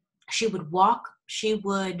 she would walk. She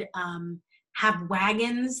would have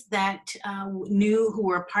wagons that who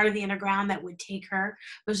were part of the underground that would take her.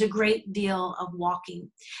 There was a great deal of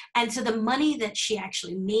walking. And so the money that she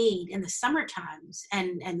actually made in the summer times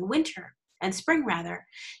and the winter and spring rather,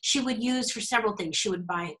 she would use for several things. She would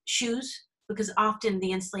buy shoes, because often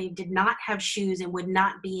the enslaved did not have shoes and would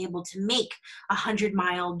not be able to make a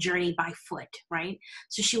 100-mile journey by foot, right?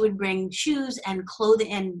 So she would bring shoes and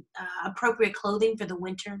clothing and appropriate clothing for the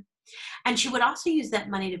winter. And she would also use that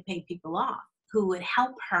money to pay people off who would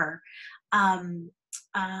help her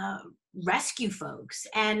rescue folks.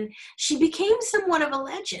 And she became somewhat of a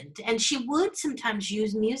legend. And she would sometimes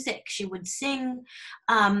use music. She would sing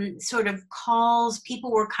sort of calls.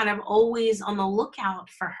 People were kind of always on the lookout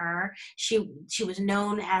for her. She was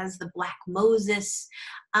known as the Black Moses.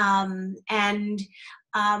 And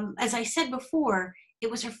as I said before, it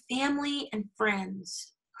was her family and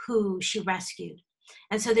friends who she rescued.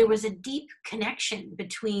 And so there was a deep connection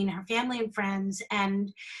between her family and friends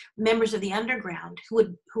and members of the underground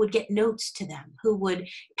who would get notes to them, who would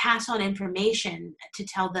pass on information to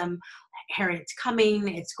tell them, Harriet's coming,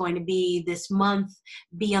 it's going to be this month,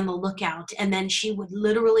 be on the lookout. And then she would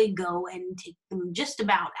literally go and take them just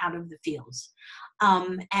about out of the fields.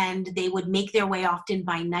 And they would make their way often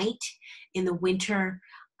by night in the winter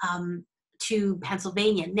to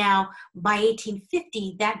Pennsylvania. Now, by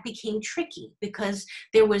 1850, that became tricky because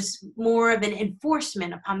there was more of an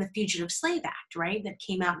enforcement upon the Fugitive Slave Act, right, that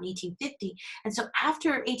came out in 1850. And so after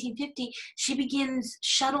 1850, she begins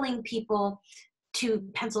shuttling people to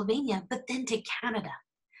Pennsylvania, but then to Canada.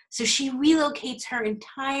 So she relocates her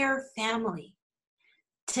entire family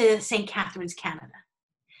to St. Catharines, Canada,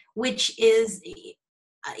 which is,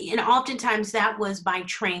 and oftentimes that was by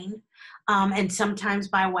train, and sometimes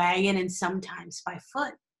by wagon, and sometimes by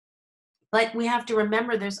foot. But we have to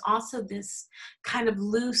remember there's also this kind of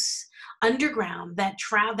loose underground that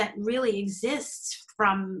really exists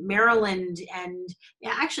from Maryland and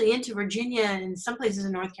actually into Virginia and some places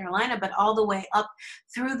in North Carolina, but all the way up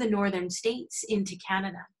through the northern states into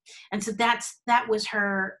Canada. And so that was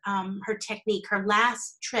her technique. Her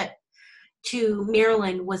last trip to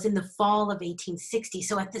Maryland was in the fall of 1860.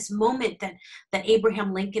 So at this moment that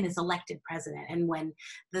Abraham Lincoln is elected president, and when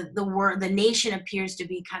the nation appears to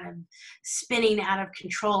be kind of spinning out of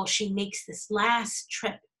control, she makes this last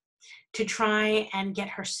trip to try and get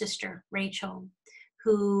her sister, Rachel,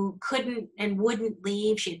 who couldn't and wouldn't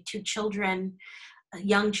leave. She had 2 children,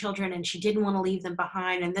 young children, and she didn't want to leave them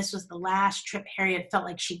behind. And this was the last trip Harriet felt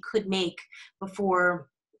like she could make before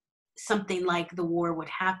something like the war would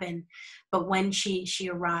happen. But when she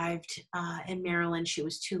arrived in Maryland, she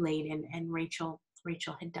was too late, and Rachel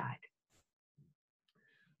had died.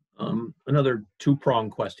 Another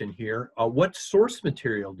 2-pronged question here. What source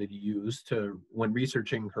material did you use when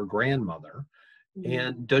researching her grandmother? Mm-hmm.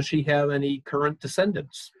 And does she have any current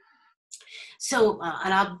descendants? So,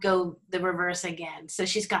 and I'll go the reverse again. So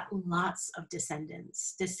she's got lots of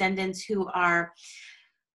descendants who are,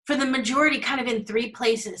 for the majority, kind of in 3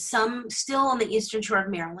 places. Some still on the eastern shore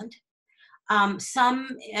of Maryland.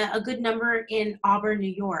 Some, a good number in Auburn,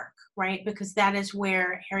 New York, right? Because that is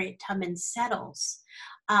where Harriet Tubman settles.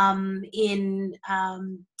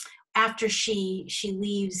 After she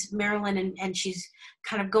leaves Maryland and she's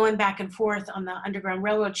kind of going back and forth on the Underground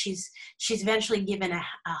Railroad, she's eventually given a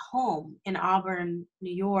home in Auburn,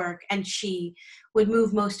 New York, and she would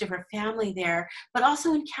move most of her family there, but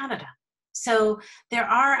also in Canada. So there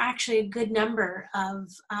are actually a good number of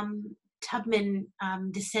Tubman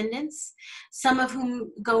descendants, some of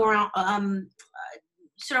whom go around,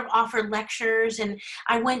 sort of offer lectures. And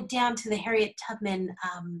I went down to the Harriet Tubman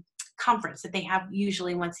conference that they have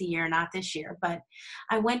usually once a year, not this year, but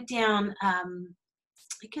I went down,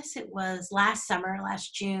 I guess it was last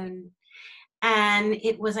June, and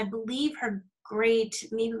it was, I believe,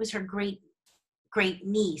 maybe it was her great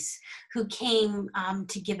niece who came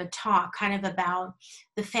to give a talk kind of about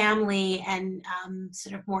the family and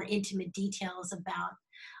sort of more intimate details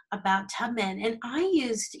about Tubman. And I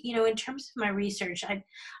used, in terms of my research,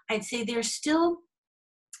 I'd say there's still,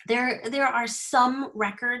 there are some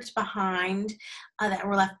records behind that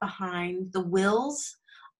were left behind, the wills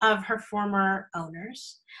of her former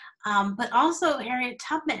owners. But also Harriet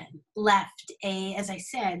Tubman left as I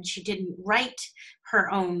said, she didn't write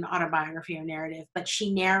her own autobiography or narrative, but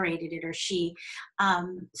she narrated it, or she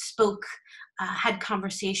spoke, had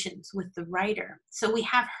conversations with the writer. So we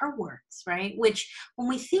have her words, right? Which, when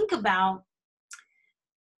we think about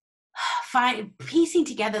piecing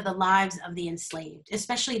together the lives of the enslaved,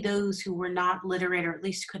 especially those who were not literate or at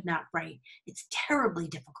least could not write, it's terribly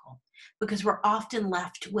difficult because we're often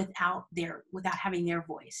left without having their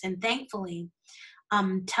voice. And thankfully,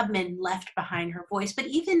 Tubman left behind her voice. But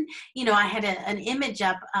even, I had an image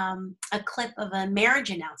up, a clip of a marriage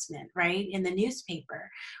announcement, right, in the newspaper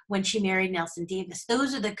when she married Nelson Davis.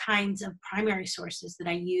 Those are the kinds of primary sources that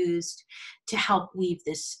I used to help weave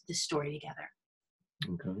this story together.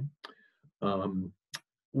 Okay.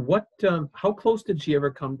 How close did she ever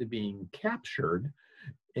come to being captured?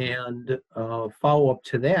 And follow up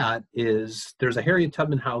to that is, there's a Harriet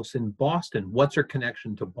Tubman house in Boston. What's her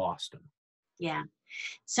connection to Boston? Yeah.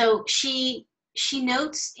 So she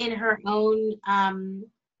notes in her own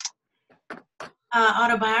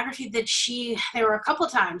autobiography that there were a couple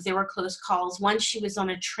of times there were close calls. Once she was on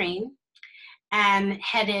a train and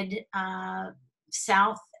headed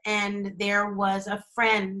south, and there was a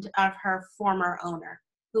friend of her former owner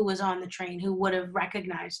who was on the train who would have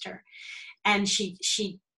recognized her. And she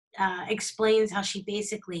explains how she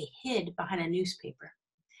basically hid behind a newspaper.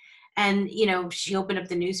 And, she opened up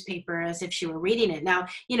the newspaper as if she were reading it. Now,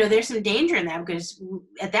 there's some danger in that, because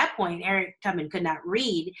at that point, Harriet Tubman could not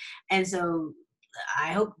read. And so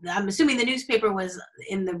I'm assuming the newspaper was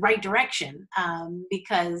in the right direction,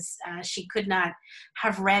 because she could not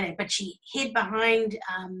have read it, but she hid behind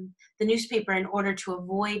the newspaper in order to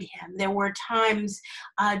avoid him. There were times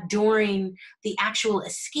during the actual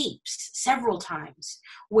escapes, several times,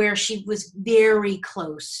 where she was very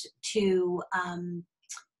close to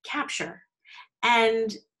capture.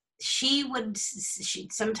 And she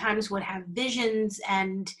sometimes would have visions,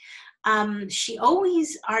 and she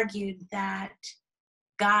always argued that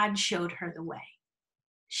God showed her the way.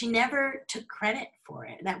 She never took credit for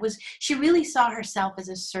it. She really saw herself as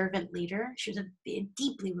a servant leader. She was a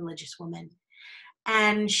deeply religious woman.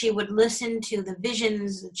 And she would listen to the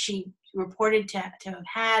visions that she reported to have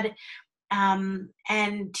had,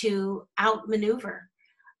 and to outmaneuver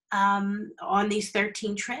on these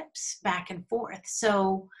 13 trips back and forth.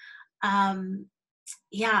 So,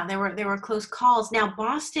 there were close calls. Now,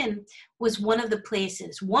 Boston was one of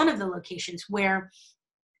the locations where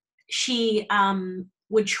she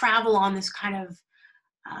would travel on this kind of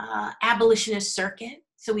abolitionist circuit.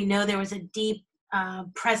 So we know there was a deep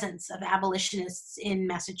presence of abolitionists in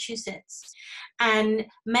Massachusetts. And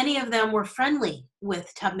many of them were friendly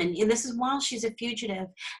with Tubman. And this is while she's a fugitive.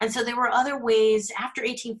 And so there were other ways after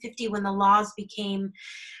 1850, when the laws became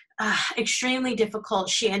extremely difficult.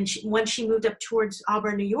 Once she moved up towards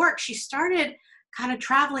Auburn, New York, she started kind of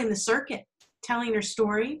traveling the circuit, telling her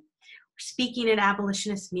story, speaking at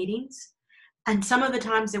abolitionist meetings. And some of the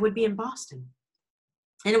times it would be in Boston.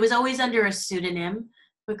 And it was always under a pseudonym,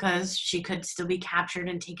 because she could still be captured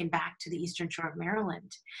and taken back to the Eastern Shore of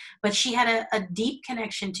Maryland. But she had a deep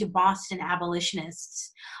connection to Boston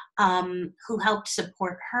abolitionists who helped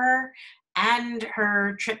support her and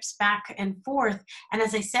her trips back and forth. And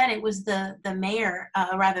as I said, it was the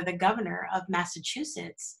governor of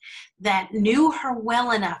Massachusetts that knew her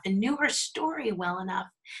well enough and knew her story well enough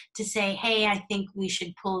to say, hey, I think we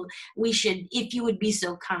should, if you would be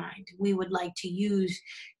so kind, we would like to use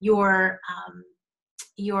your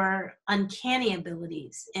uncanny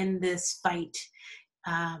abilities in this fight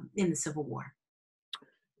in the Civil War.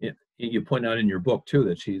 Yeah, you point out in your book too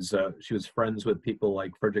that she was friends with people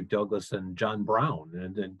like Frederick Douglass and John Brown,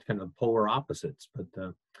 and kind of polar opposites.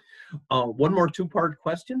 But one more two-part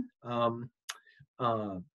question: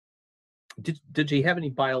 did she have any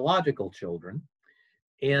biological children?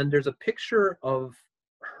 And there's a picture of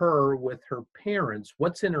her with her parents.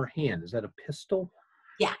 What's in her hand? Is that a pistol?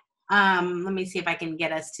 Yeah. Let me see if I can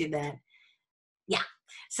get us to that. Yeah.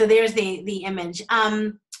 So there's the image.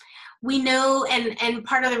 We know, and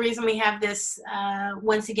part of the reason we have this,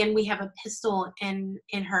 once again, we have a pistol in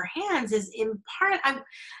her hands, is in part,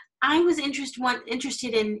 I was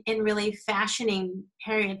interested in really fashioning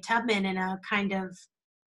Harriet Tubman in a kind of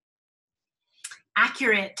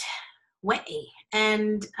accurate way.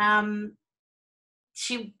 And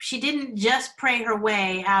she didn't just pray her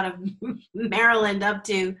way out of Maryland up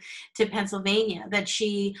to Pennsylvania, that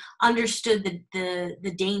she understood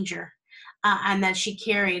the danger, and that she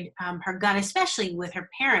carried her gun, especially with her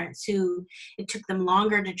parents, who it took them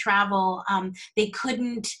longer to travel. They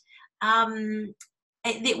couldn't,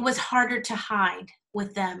 it was harder to hide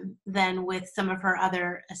with them than with some of her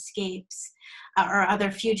other escapes or other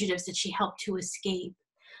fugitives that she helped to escape.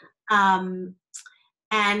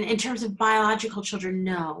 And in terms of biological children,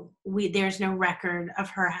 no, there's no record of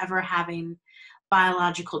her ever having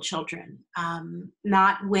biological children.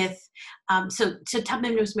 Not with, so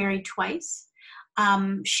Tubman was married twice.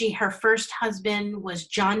 Her first husband was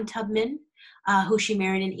John Tubman, who she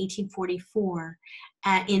married in 1844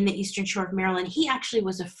 in the Eastern Shore of Maryland. He actually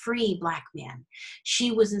was a free Black man.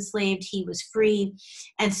 She was enslaved, he was free,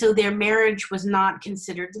 and so their marriage was not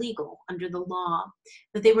considered legal under the law.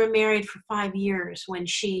 But they were married for 5 years when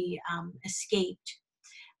she escaped.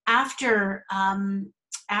 After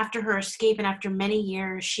her escape and after many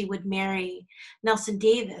years, she would marry Nelson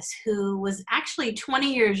Davis, who was actually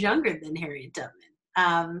 20 years younger than Harriet Tubman.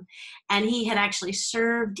 And he had actually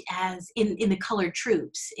served as in the colored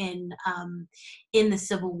troops in the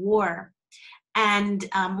Civil War. And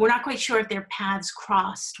we're not quite sure if their paths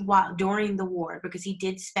crossed during the war, because he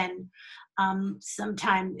did spend some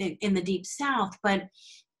time in the Deep South, but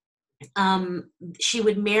she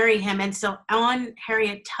would marry him. And so on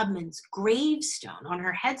Harriet Tubman's gravestone, on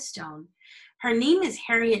her headstone, her name is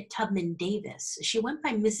Harriet Tubman Davis. She went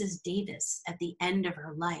by Mrs. Davis at the end of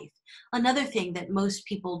her life. Another thing that most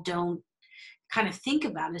people don't kind of think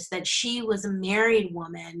about is that she was a married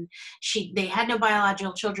woman. They had no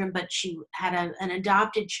biological children, but she had an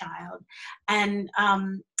adopted child. And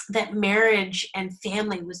that marriage and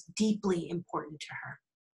family was deeply important to her.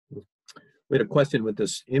 We had a question with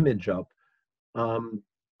this image up.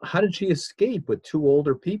 How did she escape with two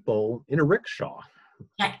older people in a rickshaw?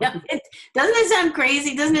 I know. Doesn't it sound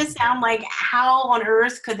crazy? Doesn't it sound like how on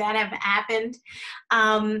earth could that have happened?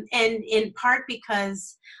 And in part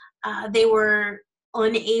because they were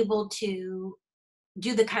unable to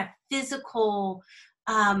do the kind of physical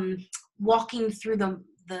walking through the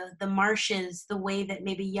marshes the way that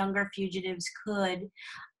maybe younger fugitives could.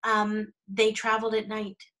 They traveled at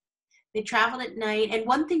night. They traveled at night. And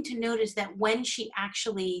one thing to note is that when she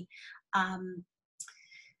actually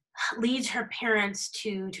leads her parents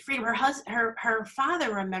to freedom, her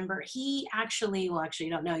father, remember, he actually, well, actually,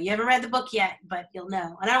 you don't know. You haven't read the book yet, but you'll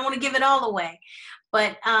know. And I don't want to give it all away.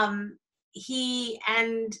 But he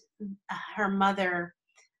and her mother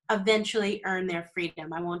eventually earn their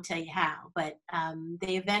freedom. I won't tell you how, but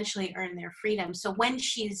they eventually earn their freedom. So when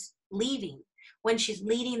she's leaving, when she's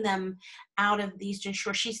leading them out of the Eastern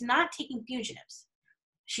Shore, she's not taking fugitives.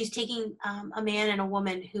 She's taking a man and a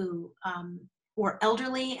woman who were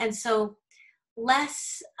elderly, and so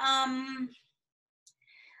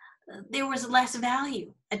there was less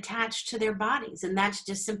value attached to their bodies. And that's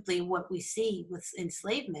just simply what we see with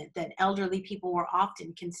enslavement, that elderly people were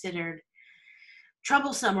often considered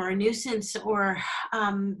troublesome or a nuisance, or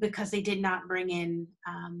because they did not bring in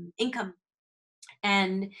income.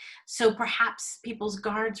 And so perhaps people's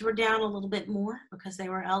guards were down a little bit more because they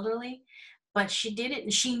were elderly, but she did it,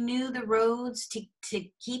 and she knew the roads to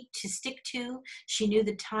stick to. She knew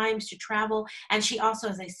the times to travel. And she also,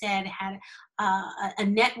 as I said, had a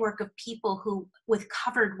network of people who, with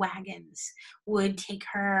covered wagons, would take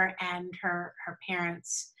her and her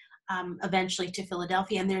parents eventually to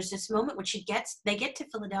Philadelphia. And there's this moment when they get to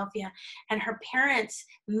Philadelphia, and her parents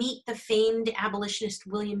meet the famed abolitionist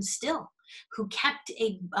William Still, who kept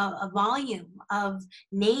a volume of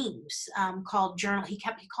names called Journal. He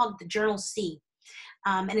called it the Journal C.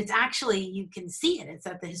 And it's actually, you can see it. It's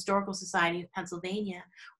at the Historical Society of Pennsylvania,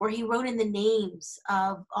 where he wrote in the names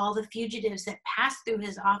of all the fugitives that passed through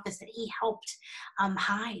his office that he helped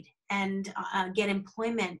hide and get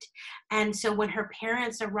employment. And so when her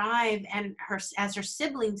parents arrive, and as her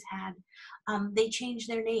siblings had, they change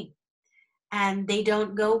their name, and they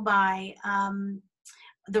don't go by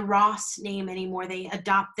the Ross name anymore. They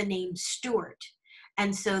adopt the name Stewart.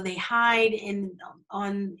 And so they hide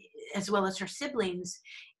as well as her siblings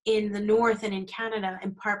in the North and in Canada,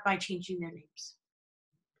 in part by changing their names.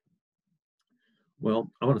 Well,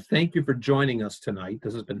 I want to thank you for joining us tonight.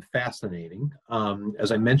 This has been fascinating.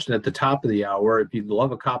 As I mentioned at the top of the hour, if you'd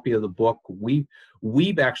love a copy of the book, we've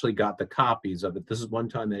actually got the copies of it. This is one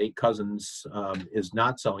time that Eight Cousins is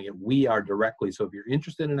not selling it. We are directly. So if you're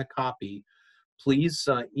interested in a copy, please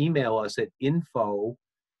email us at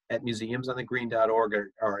info@museumsonthegreen.org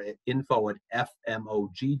or at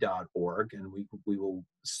info@fmog.org, and we will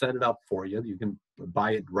set it up for you. You can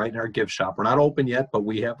buy it right in our gift shop. We're not open yet, but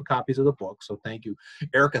we have copies of the book, so thank you.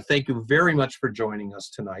 Erica, thank you very much for joining us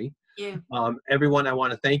tonight. Yeah. Everyone, I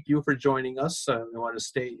want to thank you for joining us. I want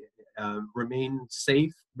to remain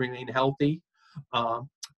safe, remain healthy.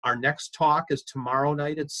 Our next talk is tomorrow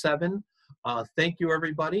night at 7. Thank you,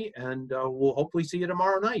 everybody, and we'll hopefully see you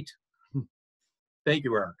tomorrow night. Thank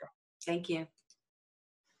you, Erica. Thank you.